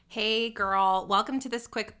Hey girl, welcome to this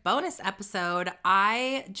quick bonus episode.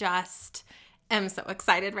 I just am so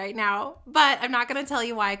excited right now, but I'm not going to tell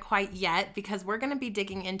you why quite yet because we're going to be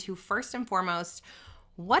digging into first and foremost,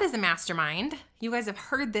 what is a mastermind? You guys have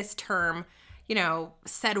heard this term,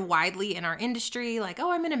 said widely in our industry, like,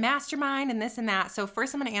 oh, I'm in a mastermind and this and that. So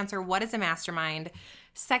first I'm going to answer what is a mastermind.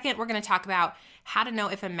 Second, we're going to talk about how to know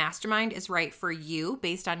if a mastermind is right for you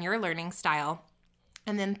based on your learning style.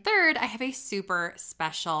 And then third, I have a super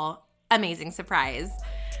special, amazing surprise.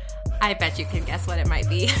 I bet you can guess what it might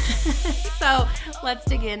be. So let's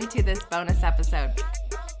dig into this bonus episode.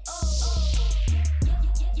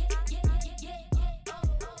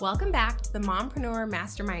 Welcome back to the Mompreneur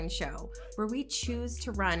Mastermind Show, where we choose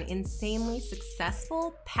to run insanely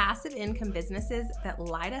successful passive income businesses that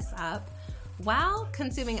light us up while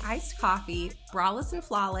consuming iced coffee, braless and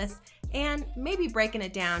flawless, and maybe breaking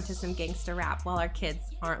it down to some gangster rap while our kids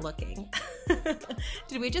aren't looking.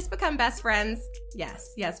 Did we just become best friends?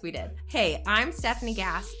 Yes, we did. Hey, I'm Stephanie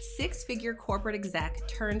Gass, six-figure corporate exec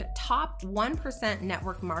turned top 1%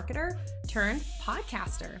 network marketer turned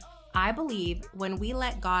podcaster. I believe when we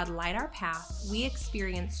let God light our path, we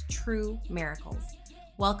experience true miracles.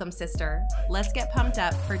 Welcome, sister. Let's get pumped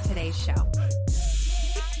up for today's show.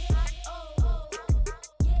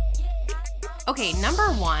 Okay, number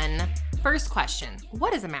one, first question.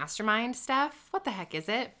 What is a mastermind, Steph? What the heck is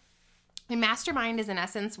it? A mastermind is in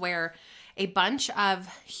essence where a bunch of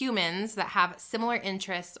humans that have similar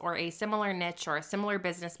interests or a similar niche or a similar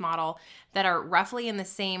business model that are roughly in the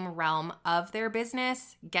same realm of their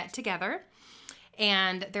business get together.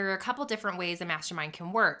 And there are a couple different ways a mastermind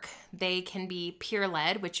can work. They can be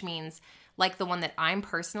peer-led, which means like the one that I'm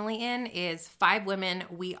personally in is 5 women.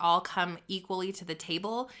 We all come equally to the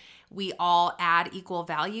table. We all add equal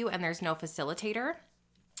value and there's no facilitator.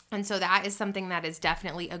 And so that is something that is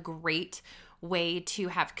definitely a great way to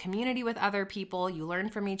have community with other people. You learn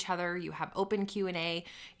from each other. You have open Q&A.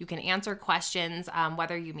 You can answer questions,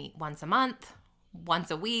 whether you meet once a month, once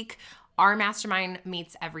a week. Our mastermind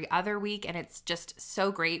meets every other week, and it's just so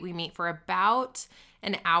great. We meet for about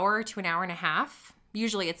an hour to an hour and a half.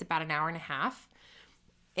 Usually it's about an hour and a half.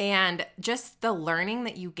 And just the learning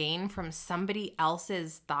that you gain from somebody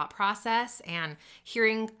else's thought process and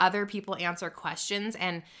hearing other people answer questions.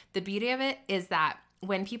 And the beauty of it is that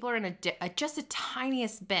when people are in just a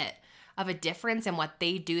tiniest bit of a difference in what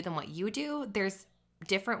they do than what you do, there's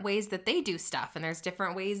different ways that they do stuff and there's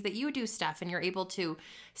different ways that you do stuff. And you're able to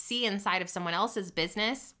see inside of someone else's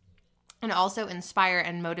business and also inspire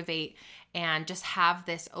and motivate and just have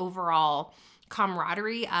this overall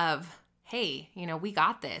camaraderie of, hey, we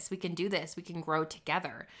got this, we can do this, we can grow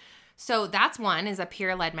together. So that's one, is a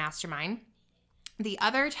peer-led mastermind. The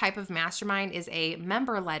other type of mastermind is a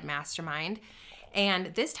member-led mastermind.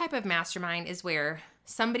 And this type of mastermind is where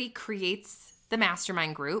somebody creates the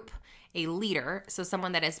mastermind group, a leader, so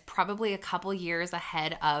someone that is probably a couple years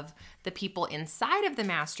ahead of the people inside of the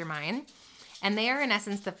mastermind. And they are in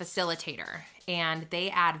essence the facilitator, and they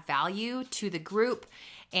add value to the group,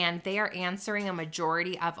 and they are answering a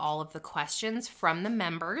majority of all of the questions from the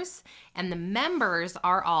members. And the members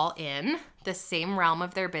are all in the same realm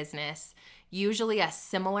of their business, usually a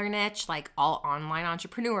similar niche, like all online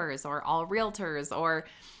entrepreneurs or all realtors, or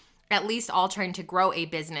at least all trying to grow a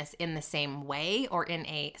business in the same way or in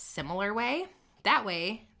a similar way. That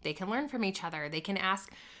way they can learn from each other. They can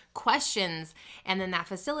ask questions, and then that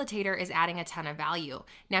facilitator is adding a ton of value.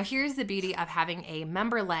 Now, here's the beauty of having a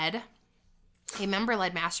member-led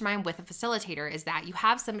mastermind with a facilitator is that you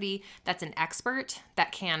have somebody that's an expert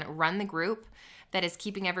that can run the group, that is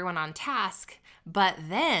keeping everyone on task, but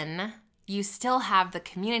then you still have the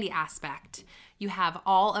community aspect. You have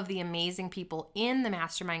all of the amazing people in the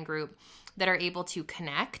mastermind group that are able to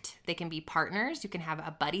connect. They can be partners. You can have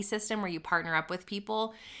a buddy system where you partner up with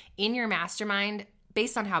people in your mastermind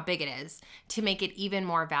based on how big it is. To make it even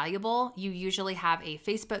more valuable, you usually have a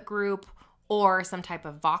Facebook group or some type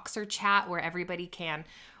of Voxer chat where everybody can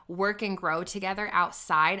work and grow together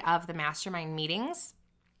outside of the mastermind meetings.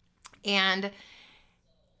 And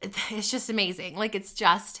it's just amazing. Like, it's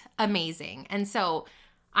just amazing. And so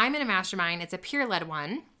I'm in a mastermind. It's a peer-led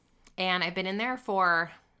one. And I've been in there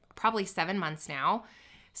for probably 7 months now.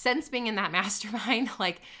 Since being in that mastermind,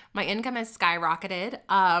 like, my income has skyrocketed.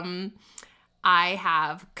 I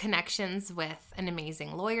have connections with an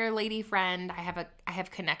amazing lawyer lady friend. I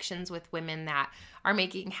have connections with women that are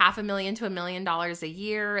making $500,000 to $1 million a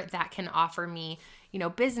year that can offer me,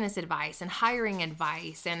 business advice and hiring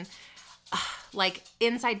advice and like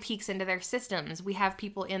inside peeks into their systems. We have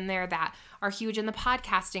people in there that are huge in the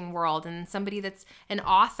podcasting world and somebody that's an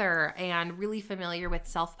author and really familiar with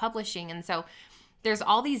self-publishing. And so there's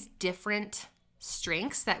all these different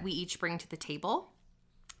strengths that we each bring to the table.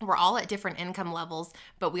 We're all at different income levels,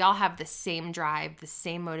 but we all have the same drive, the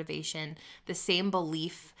same motivation, the same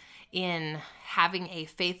belief in having a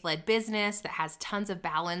faith-led business that has tons of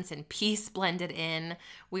balance and peace blended in.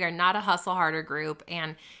 We are not a hustle harder group,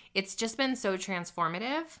 and it's just been so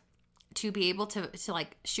transformative to be able to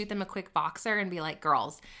like shoot them a quick boxer and be like,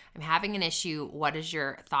 girls, I'm having an issue. What is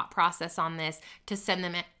your thought process on this? To send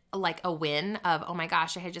them like a win of, oh my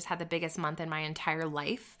gosh, I had just had the biggest month in my entire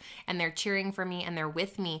life, and they're cheering for me and they're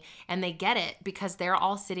with me, and they get it because they're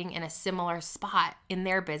all sitting in a similar spot in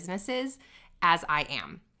their businesses as I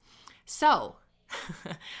am. So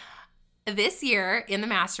this year in the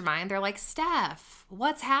mastermind, they're like, Steph,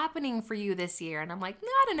 what's happening for you this year? And I'm like,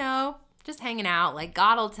 I don't know, just hanging out. Like,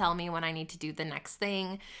 God will tell me when I need to do the next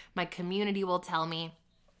thing. My community will tell me.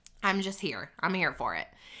 I'm just here. I'm here for it.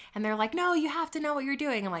 And they're like, no, you have to know what you're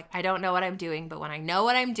doing. I'm like, I don't know what I'm doing, but when I know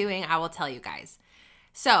what I'm doing, I will tell you guys.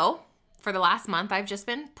 So for the last month, I've just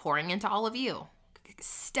been pouring into all of you.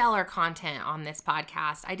 Stellar content on this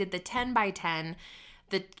podcast. I did the 10 by 10.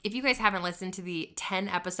 If you guys haven't listened to the 10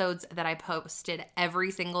 episodes that I posted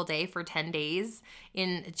every single day for 10 days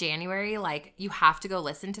in January, like, you have to go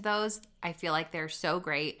listen to those. I feel like they're so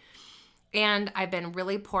great. And I've been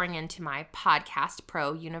really pouring into my Podcast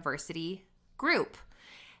Pro University group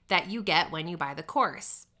that you get when you buy the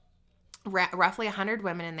course. Roughly 100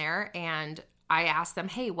 women in there, and I asked them,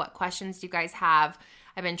 hey, what questions do you guys have?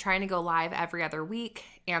 I've been trying to go live every other week,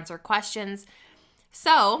 answer questions.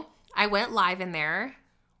 So I went live in there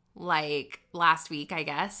like last week, I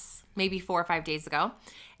guess, maybe 4 or 5 days ago,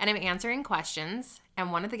 and I'm answering questions,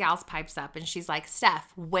 and one of the gals pipes up and she's like,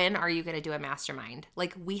 Steph, when are you going to do a mastermind?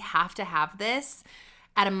 Like, we have to have this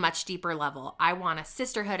at a much deeper level. I want a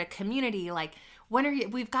sisterhood, a community. Like, when are you,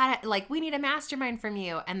 we need a mastermind from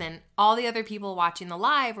you. And then all the other people watching the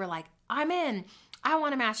live were like, I'm in, I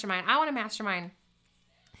want a mastermind. I want a mastermind.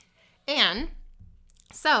 And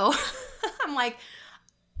so I'm like,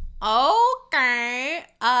 okay,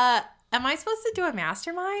 am I supposed to do a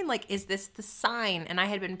mastermind? Like, is this the sign? And I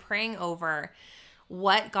had been praying over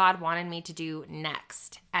what God wanted me to do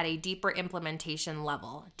next at a deeper implementation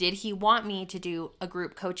level. Did he want me to do a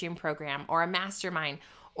group coaching program or a mastermind,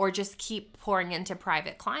 or just keep pouring into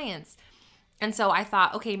private clients? And so I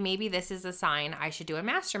thought, okay, maybe this is a sign I should do a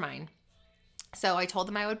mastermind. So I told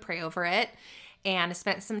them I would pray over it, and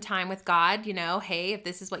spent some time with God, hey, if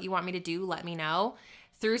this is what you want me to do, let me know.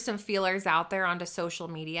 Threw some feelers out there onto social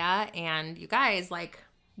media, and you guys, like,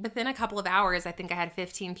 within a couple of hours, I think I had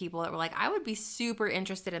 15 people that were like, I would be super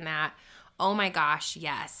interested in that. Oh my gosh,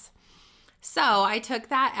 yes. So I took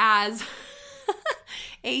that as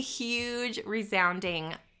a huge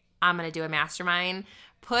resounding, I'm going to do a mastermind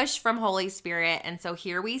push from Holy Spirit. And so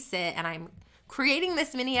here we sit, and I'm creating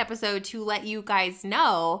this mini episode to let you guys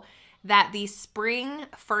know that the spring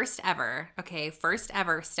first ever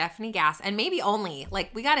Stephanie Gass, and maybe only, like,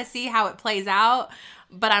 we got to see how it plays out,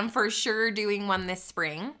 but I'm for sure doing one this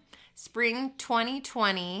spring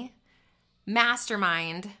 2020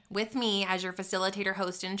 mastermind with me as your facilitator,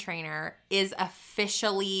 host, and trainer is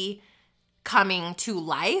officially coming to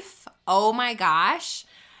life. Oh my gosh.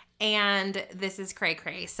 And this is cray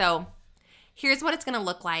cray. So here's what it's going to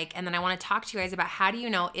look like. And then I want to talk to you guys about, how do you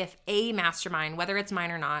know if a mastermind, whether it's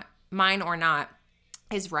mine or not,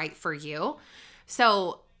 is right for you.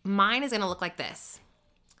 So mine is going to look like this.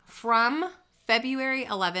 From February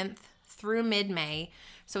 11th through mid-May,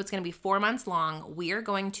 so it's going to be 4 months long, we are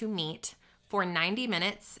going to meet for 90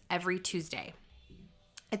 minutes every Tuesday.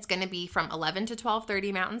 It's going to be from 11 to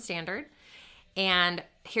 12:30 Mountain Standard. And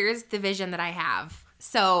here's the vision that I have.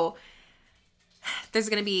 So there's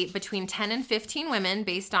going to be between 10 and 15 women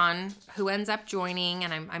based on who ends up joining.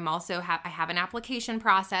 And I'm also I have an application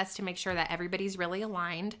process to make sure that everybody's really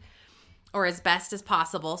aligned, or as best as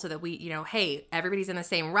possible, so that we, hey, everybody's in the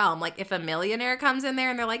same realm. Like, if a millionaire comes in there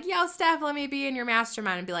and they're like, yo, Steph, let me be in your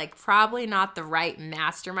mastermind, and be like, probably not the right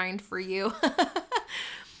mastermind for you.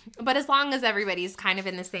 But as long as everybody's kind of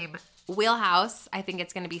in the same wheelhouse, I think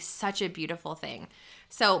it's going to be such a beautiful thing.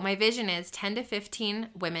 So my vision is 10 to 15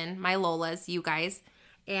 women, my Lolas, you guys,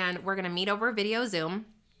 and we're going to meet over video Zoom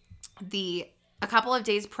a couple of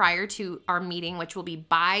days prior to our meeting, which will be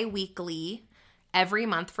bi-weekly every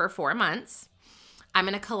month for 4 months. I'm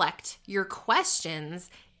going to collect your questions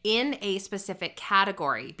in a specific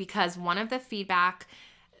category, because one of the feedback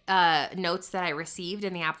notes that I received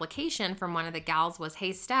in the application from one of the gals was,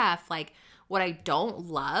 hey, Steph, like, what I don't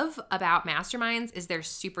love about masterminds is they're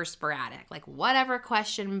super sporadic. Like, whatever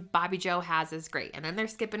question Bobby Joe has is great, and then they're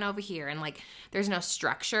skipping over here, and like, there's no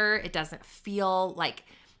structure. It doesn't feel like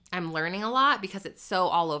I'm learning a lot because it's so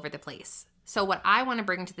all over the place. So what I want to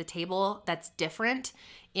bring to the table that's different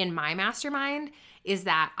in my mastermind is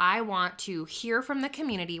that I want to hear from the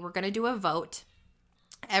community. We're going to do a vote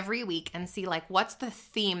every week and see like what's the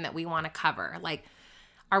theme that we want to cover. Like,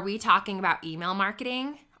 are we talking about email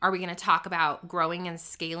marketing? Are we going to talk about growing and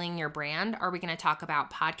scaling your brand? Are we going to talk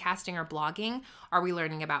about podcasting or blogging? Are we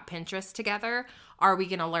learning about Pinterest together? Are we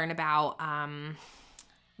going to learn about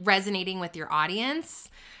resonating with your audience?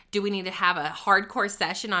 Do we need to have a hardcore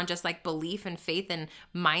session on just like belief and faith and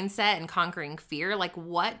mindset and conquering fear? Like,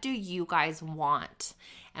 what do you guys want?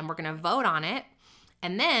 And we're going to vote on it.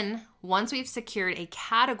 And then once we've secured a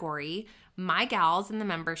category, my gals in the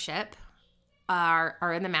membership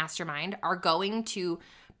are in the mastermind are going to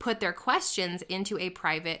put their questions into a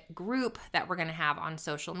private group that we're going to have on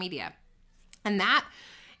social media. And that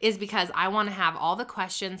is because I want to have all the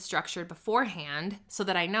questions structured beforehand so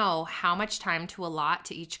that I know how much time to allot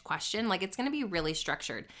to each question. Like, it's going to be really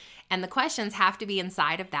structured. And the questions have to be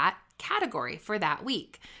inside of that category for that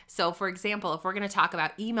week. So for example, if we're going to talk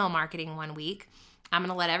about email marketing one week, I'm going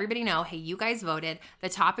to let everybody know, hey, you guys voted. The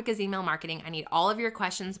topic is email marketing. I need all of your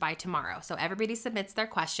questions by tomorrow. So everybody submits their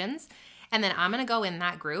questions. And then I'm going to go in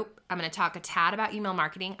that group. I'm going to talk a tad about email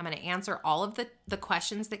marketing. I'm going to answer all of the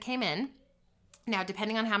questions that came in. Now,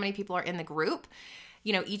 depending on how many people are in the group,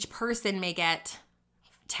 each person may get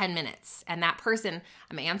 10 minutes. And that person,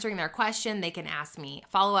 I'm answering their question. They can ask me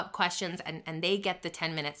follow-up questions and they get the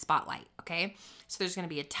 10-minute spotlight, okay? So there's going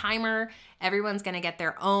to be a timer. Everyone's going to get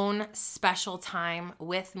their own special time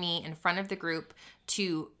with me in front of the group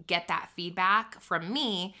to get that feedback from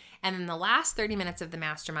me. And then the last 30 minutes of the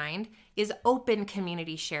mastermind is open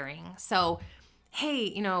community sharing. So,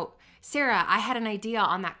 hey, Sarah, I had an idea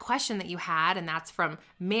on that question that you had, and that's from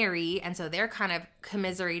Mary. And so they're kind of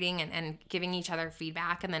commiserating and giving each other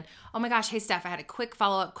feedback. And then, oh my gosh, hey, Steph, I had a quick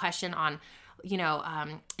follow-up question on,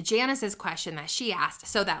 Janice's question that she asked.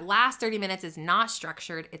 So that last 30 minutes is not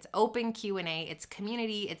structured. It's open Q&A. It's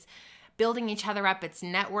community. It's building each other up. It's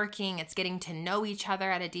networking. It's getting to know each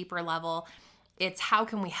other at a deeper level. It's how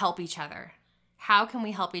can we help each other? How can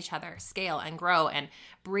we help each other scale and grow and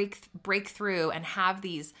break through and have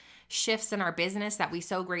these shifts in our business that we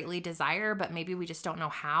so greatly desire, but maybe we just don't know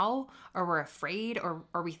how, or we're afraid, or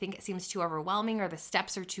we think it seems too overwhelming, or the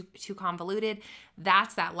steps are too convoluted.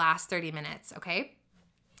 That's that last 30 minutes, okay?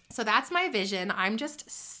 So that's my vision. I'm just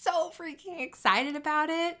so freaking excited about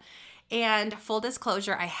it. And full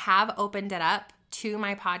disclosure, I have opened it up to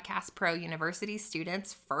my Podcast Pro University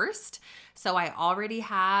students first. So I already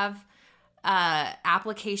have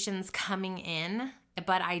applications coming in,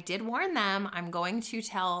 but I did warn them I'm going to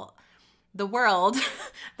tell the world,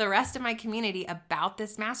 the rest of my community about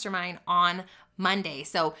this mastermind on Monday.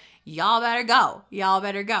 So y'all better go. Y'all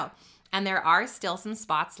better go. And there are still some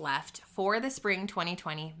spots left for the spring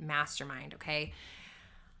 2020 mastermind, okay?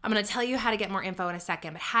 I'm going to tell you how to get more info in a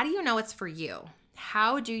second, but how do you know it's for you?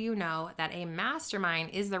 How do you know that a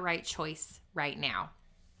mastermind is the right choice right now?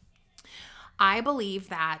 I believe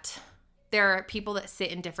that there are people that sit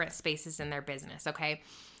in different spaces in their business, okay?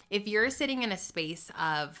 If you're sitting in a space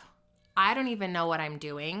of, I don't even know what I'm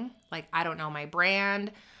doing, like I don't know my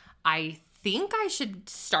brand, I think I should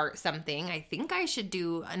start something, I think I should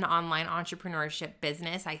do an online entrepreneurship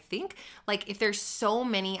business, I think, like if there's so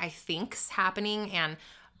many I thinks happening and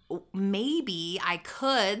maybe I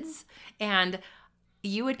coulds, and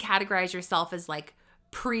you would categorize yourself as like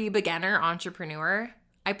pre-beginner entrepreneur,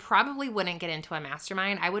 I probably wouldn't get into a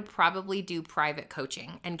mastermind. I would probably do private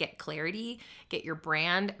coaching and get clarity, get your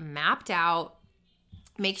brand mapped out,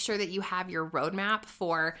 make sure that you have your roadmap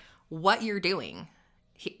for what you're doing,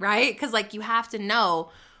 right? Because like you have to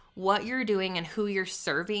know what you're doing and who you're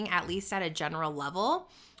serving, at least at a general level,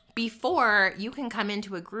 before you can come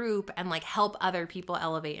into a group and like help other people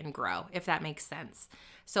elevate and grow, if that makes sense.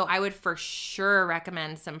 So I would for sure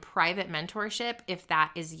recommend some private mentorship if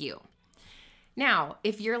that is you. Now,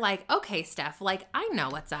 if you're like, okay, Steph, like I know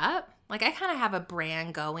what's up. Like I kind of have a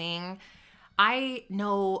brand going. I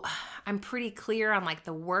know I'm pretty clear on like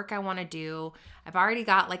the work I want to do. I've already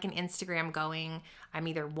got like an Instagram going. I'm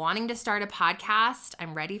either wanting to start a podcast.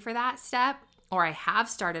 I'm ready for that step, or I have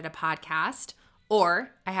started a podcast,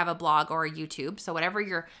 or I have a blog or a YouTube. So whatever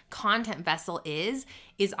your content vessel is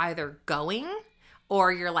either going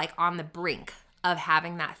or you're like on the brink of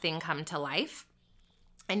having that thing come to life.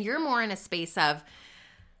 And you're more in a space of,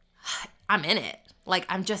 I'm in it. Like,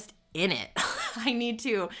 I'm just in it. I need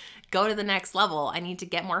to go to the next level. I need to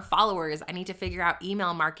get more followers. I need to figure out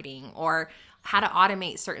email marketing or how to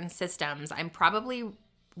automate certain systems. I'm probably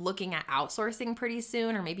looking at outsourcing pretty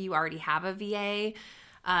soon, or maybe you already have a VA.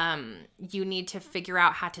 You need to figure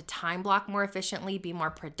out how to time block more efficiently, be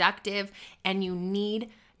more productive. And you need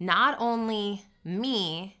not only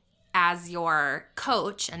me as your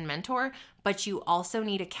coach and mentor, but you also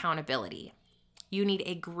need accountability. You need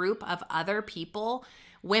a group of other people,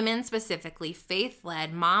 women specifically,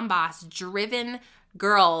 faith-led, mom boss, driven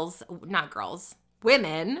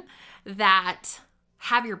women that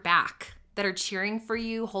have your back, that are cheering for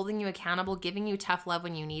you, holding you accountable, giving you tough love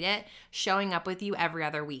when you need it, showing up with you every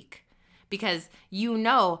other week. Because you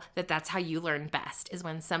know that that's how you learn best, is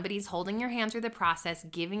when somebody's holding your hand through the process,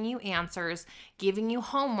 giving you answers, giving you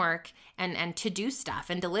homework and to-do stuff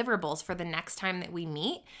and deliverables for the next time that we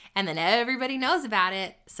meet. And then everybody knows about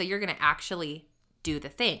it, so you're going to actually do the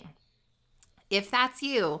thing. If that's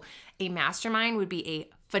you, a mastermind would be a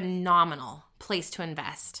phenomenal place to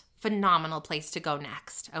invest, phenomenal place to go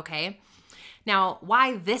next, okay? Now,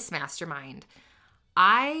 why this mastermind?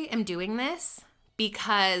 I am doing this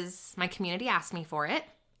because my community asked me for it,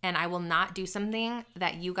 and I will not do something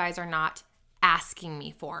that you guys are not asking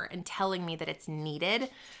me for and telling me that it's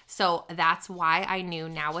needed. So that's why I knew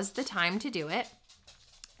now was the time to do it.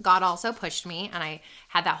 God also pushed me, and I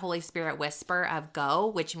had that Holy Spirit whisper of go,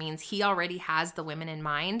 which means he already has the women in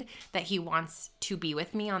mind that he wants to be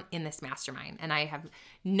with me in this mastermind. And I have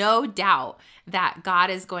no doubt that God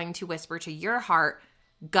is going to whisper to your heart,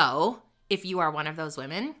 go, if you are one of those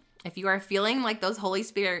women. If you are feeling like those Holy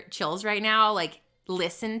Spirit chills right now, like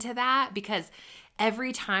listen to that, because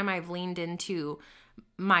every time I've leaned into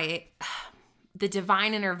the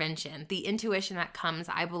divine intervention, the intuition that comes,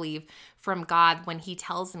 I believe, from God when he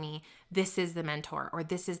tells me this is the mentor or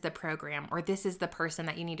this is the program or this is the person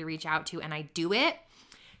that you need to reach out to, and I do it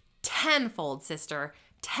tenfold, sister,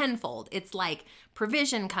 tenfold. It's like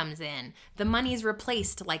provision comes in, the money's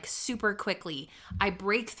replaced like super quickly. I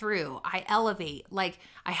break through, I elevate, like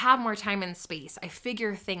I have more time and space. I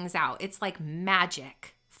figure things out. It's like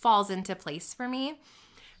magic falls into place for me.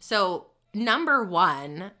 So number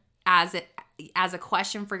one, as a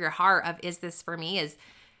question for your heart of is this for me, is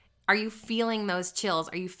are you feeling those chills?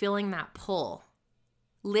 Are you feeling that pull?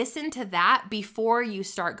 Listen to that before you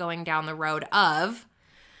start going down the road of,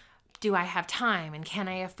 do I have time and can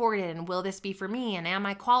I afford it and will this be for me and am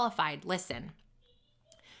I qualified? Listen,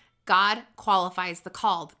 God qualifies the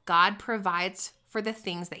called. God provides for the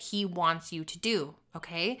things that he wants you to do,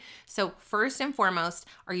 okay? So first and foremost,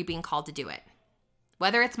 are you being called to do it?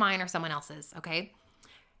 Whether it's mine or someone else's, okay?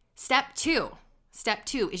 Step two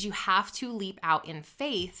is you have to leap out in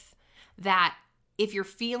faith that if you're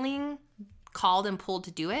feeling called and pulled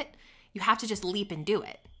to do it, you have to just leap and do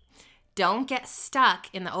it. Don't get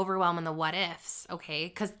stuck in the overwhelm and the what ifs, okay?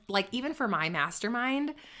 Because like even for my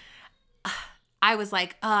mastermind, I was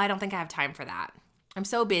like, oh, I don't think I have time for that. I'm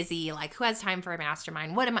so busy. Like, who has time for a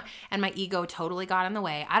mastermind? What am I? And my ego totally got in the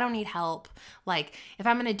way. I don't need help. Like, if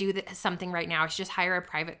I'm going to do something right now, I should just hire a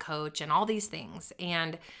private coach and all these things.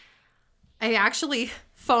 And I actually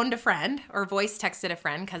phoned a friend or voice texted a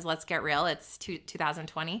friend because let's get real, it's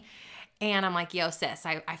 2020. And I'm like, yo, sis,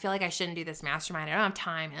 I feel like I shouldn't do this mastermind. I don't have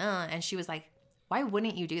time. And she was like, why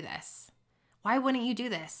wouldn't you do this? Why wouldn't you do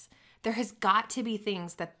this? There has got to be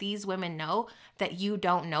things that these women know that you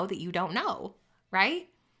don't know, right?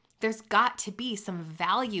 There's got to be some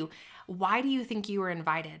value. Why do you think you were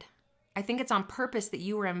invited? I think it's on purpose that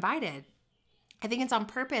you were invited. I think it's on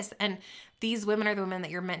purpose. And these women are the women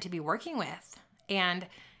that you're meant to be working with. And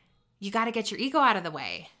you got to get your ego out of the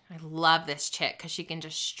way. I love this chick because she can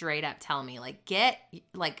just straight up tell me,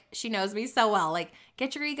 she knows me so well. Like,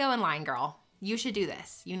 get your ego in line, girl. You should do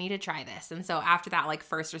this. You need to try this. And so after that, like,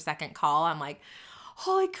 first or second call, I'm like,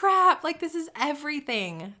 holy crap. Like, this is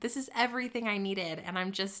everything. This is everything I needed. And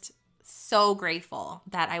I'm just so grateful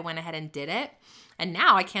that I went ahead and did it. And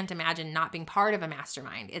now I can't imagine not being part of a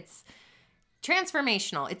mastermind. It's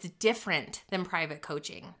transformational. It's different than private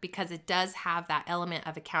coaching because it does have that element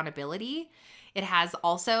of accountability. It has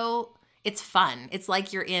also, it's fun. It's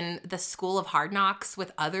like you're in the school of hard knocks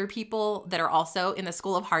with other people that are also in the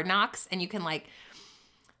school of hard knocks, and you can like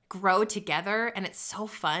grow together. And it's so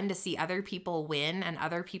fun to see other people win and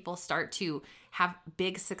other people start to have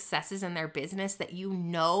big successes in their business that you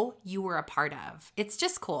know you were a part of. It's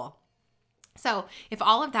just cool. So if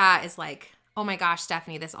all of that is like, oh my gosh,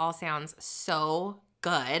 Stephanie, this all sounds so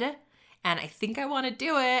good, and I think I want to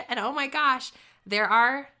do it, and oh my gosh, there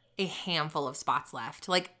are a handful of spots left.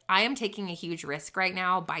 Like, I am taking a huge risk right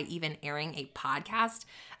now by even airing a podcast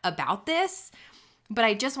about this, but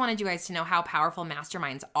I just wanted you guys to know how powerful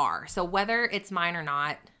masterminds are. So whether it's mine or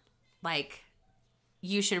not, like,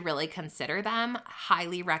 you should really consider them.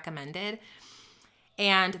 Highly recommended.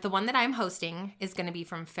 And the one that I'm hosting is going to be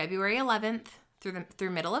from February 11th through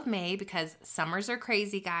middle of May, because summers are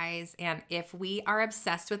crazy, guys. And if we are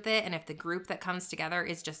obsessed with it, and if the group that comes together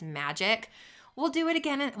is just magic, we'll do it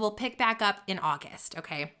again and we'll pick back up in August,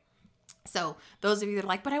 okay? So those of you that are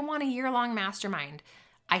like, but I want a year-long mastermind,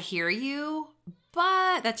 I hear you,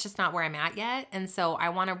 but that's just not where I'm at yet. And so I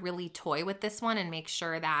want to really toy with this one and make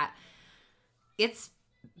sure that it's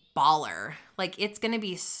baller. Like, it's going to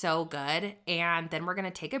be so good. And then we're going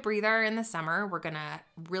to take a breather in the summer. We're going to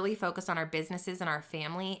really focus on our businesses and our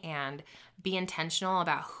family and be intentional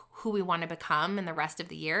about who we want to become in the rest of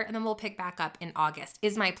the year. And then we'll pick back up in August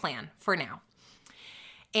is my plan for now.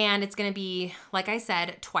 And it's going to be, like I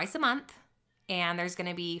said, twice a month. And there's going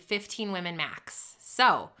to be 15 women max.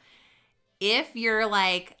 So if you're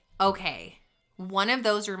like, okay, one of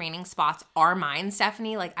those remaining spots are mine,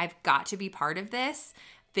 Stephanie, like I've got to be part of this,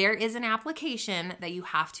 there is an application that you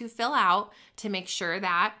have to fill out to make sure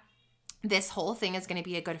that this whole thing is going to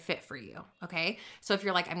be a good fit for you, okay? So if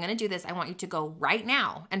you're like, I'm going to do this, I want you to go right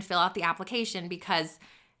now and fill out the application, because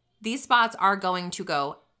these spots are going to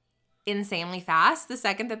go insanely fast the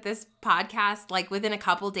second that this podcast, like within a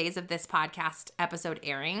couple days of this podcast episode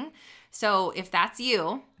airing. So if that's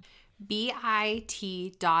you, bit.ly/Steph,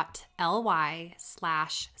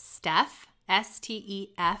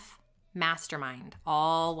 STEF, Mastermind,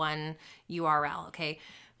 all one URL, okay?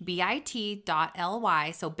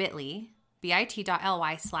 bit.ly, so bit.ly/Steph,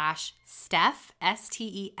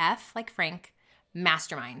 STEF, like Frank,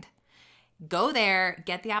 Mastermind. Go there,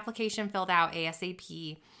 get the application filled out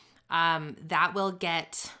ASAP. That will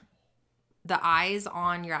get the eyes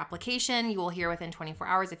on your application. You will hear within 24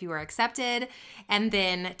 hours if you are accepted. And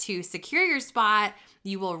then to secure your spot,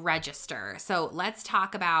 you will register. So let's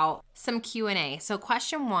talk about some Q&A. So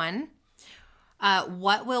question 1,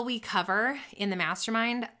 what will we cover in the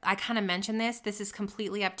mastermind? I kind of mentioned this. This is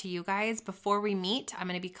completely up to you guys. Before we meet, I'm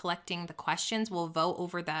going to be collecting the questions. We'll vote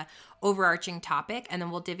over the overarching topic, and then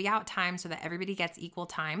we'll divvy out time so that everybody gets equal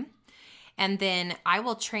time. And then I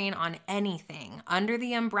will train on anything under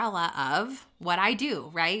the umbrella of what I do,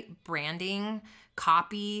 right? Branding,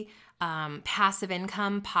 copy, passive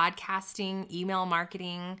income, podcasting, email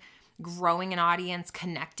marketing, growing an audience,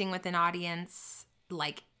 connecting with an audience,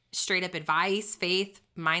 like straight up advice, faith,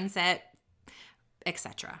 mindset,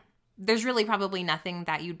 etc. There's really probably nothing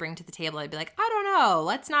that you'd bring to the table. I'd be like, I don't know,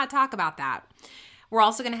 let's not talk about that. We're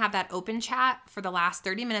also going to have that open chat for the last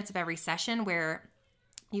 30 minutes of every session where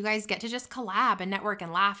you guys get to just collab and network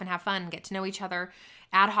and laugh and have fun, get to know each other,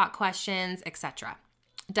 ad hoc questions, etc.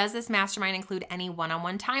 Does this mastermind include any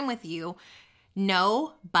one-on-one time with you?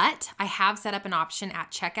 No, but I have set up an option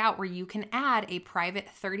at checkout where you can add a private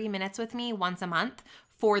 30 minutes with me once a month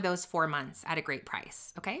for those 4 months at a great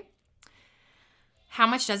price, okay? How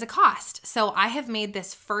much does it cost? So I have made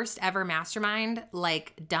this first ever mastermind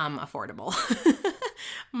like dumb affordable.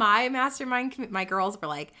 My mastermind, my girls were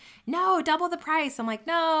like, no, double the price. I'm like,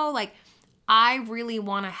 no, like I really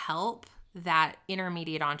want to help that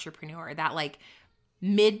intermediate entrepreneur, that like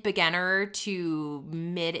mid-beginner to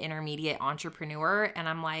mid-intermediate entrepreneur. And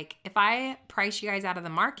I'm like, if I price you guys out of the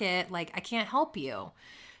market, like I can't help you.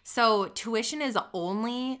 So tuition is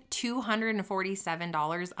only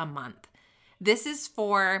 $247 a month. This is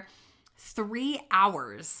for 3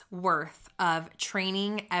 hours worth of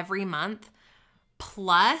training every month.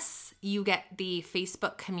 Plus you get the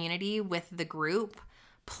Facebook community with the group.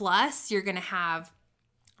 Plus you're going to have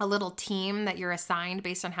a little team that you're assigned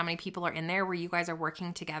based on how many people are in there where you guys are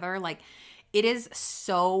working together. Like it is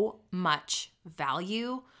so much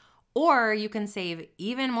value. Or you can save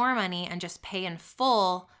even more money and just pay in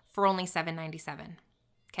full for only $797.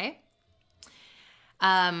 Okay?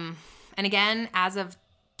 And again, as of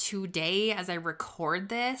today, as I record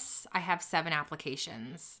this, I have 7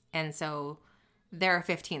 applications. And so there are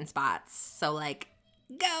 15 spots. So like,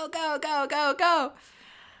 go, go, go, go, go.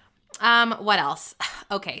 What else?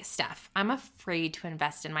 Okay, Steph, I'm afraid to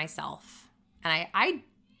invest in myself. And I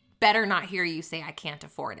better not hear you say I can't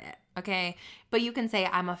afford it, okay? But you can say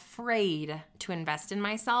I'm afraid to invest in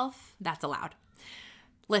myself. That's allowed.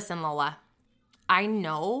 Listen, Lola, I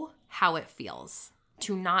know how it feels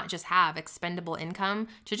to not just have expendable income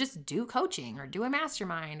to just do coaching or do a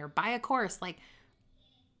mastermind or buy a course. Like,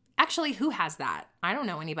 actually, who has that? I don't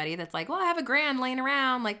know anybody that's like, well, I have $1,000 laying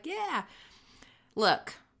around. Like, yeah.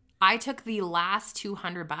 Look, I took the last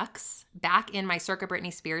 $200 back in my Circa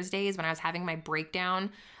Britney Spears days when I was having my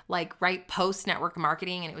breakdown, like right post network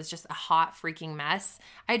marketing, and it was just a hot freaking mess.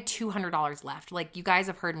 I had $200 left. Like, you guys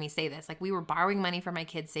have heard me say this. Like, we were borrowing money from my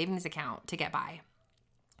kid's savings account to get by.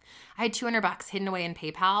 I had $200 hidden away in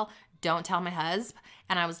PayPal. Don't tell my husband.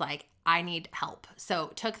 And I was like, I need help.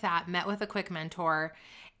 So took that, met with a quick mentor,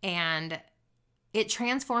 and It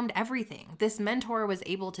transformed everything. This mentor was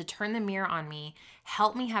able to turn the mirror on me,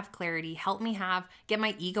 help me have clarity, help me get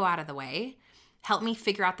my ego out of the way, help me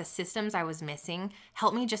figure out the systems I was missing,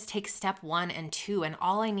 help me just take step 1 and 2. And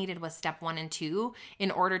all I needed was step 1 and 2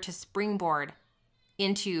 in order to springboard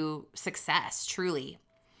into success, truly.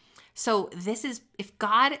 So this is, if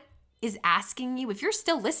God is asking you, if you're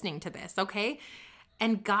still listening to this, okay,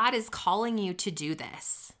 and God is calling you to do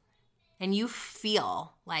this, and you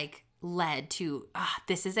feel like led to,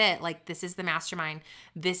 this is it, like this is the mastermind,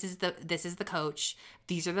 this is the coach,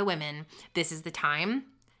 these are the women, this is the time,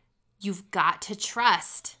 you've got to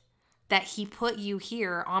trust that he put you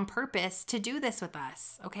here on purpose to do this with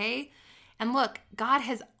us, okay? And look, God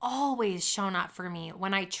has always shown up for me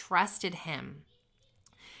when I trusted him.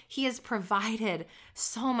 He has provided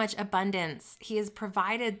so much abundance. He has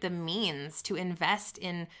provided the means to invest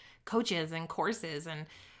in coaches and courses and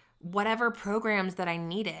whatever programs that I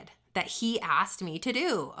needed that he asked me to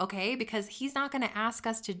do, okay? Because he's not going to ask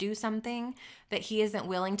us to do something that he isn't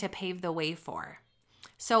willing to pave the way for.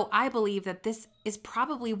 So I believe that this is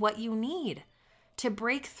probably what you need to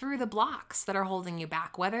break through the blocks that are holding you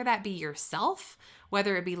back, whether that be yourself,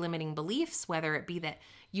 whether it be limiting beliefs, whether it be that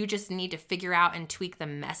you just need to figure out and tweak the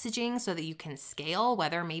messaging so that you can scale,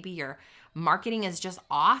 whether maybe your marketing is just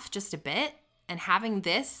off just a bit, and having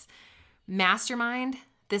this mastermind,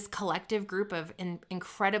 this collective group of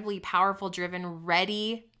incredibly powerful, driven,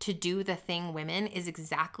 ready to do the thing women is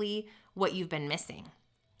exactly what you've been missing.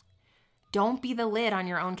 Don't be the lid on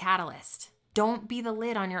your own catalyst. Don't be the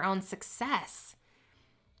lid on your own success.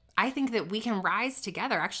 I think that we can rise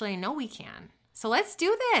together. Actually, I know we can. So let's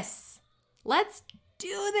do this. Let's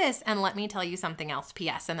do this. And let me tell you something else,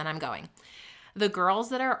 P.S., and then I'm going. The girls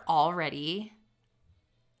that are already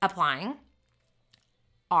applying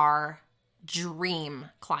are dream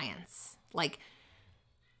clients, like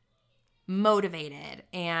motivated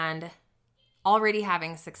and already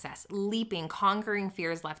having success, leaping, conquering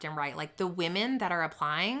fears left and right. Like the women that are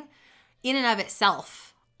applying in and of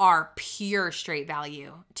itself are pure straight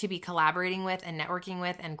value to be collaborating with and networking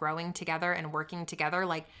with and growing together and working together.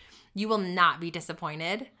 Like you will not be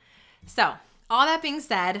disappointed. So all that being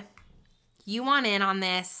said, you want in on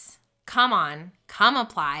this, come on, come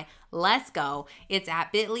apply. Let's go. It's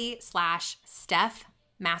at bit.ly/Steph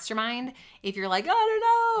Mastermind. If you're like, I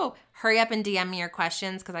don't know, hurry up and DM me your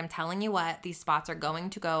questions, because I'm telling you what, these spots are going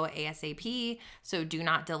to go ASAP. So do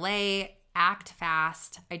not delay. Act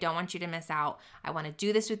fast. I don't want you to miss out. I want to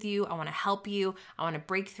do this with you. I want to help you. I want to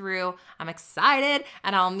break through. I'm excited,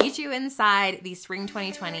 and I'll meet you inside the Spring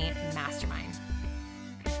 2020 Mastermind.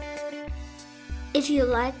 If you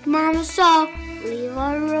like Mama Soul, leave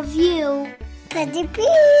a review. Pretty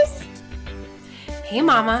please. Hey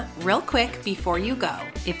Mama, real quick before you go,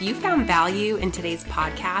 if you found value in today's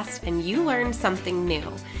podcast and you learned something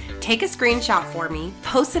new, take a screenshot for me,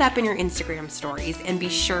 post it up in your Instagram stories, and be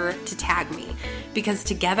sure to tag me, because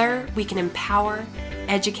together we can empower,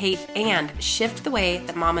 educate, and shift the way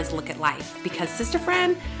that mamas look at life. Because sister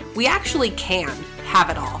friend, we actually can have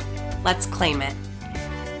it all. Let's claim it.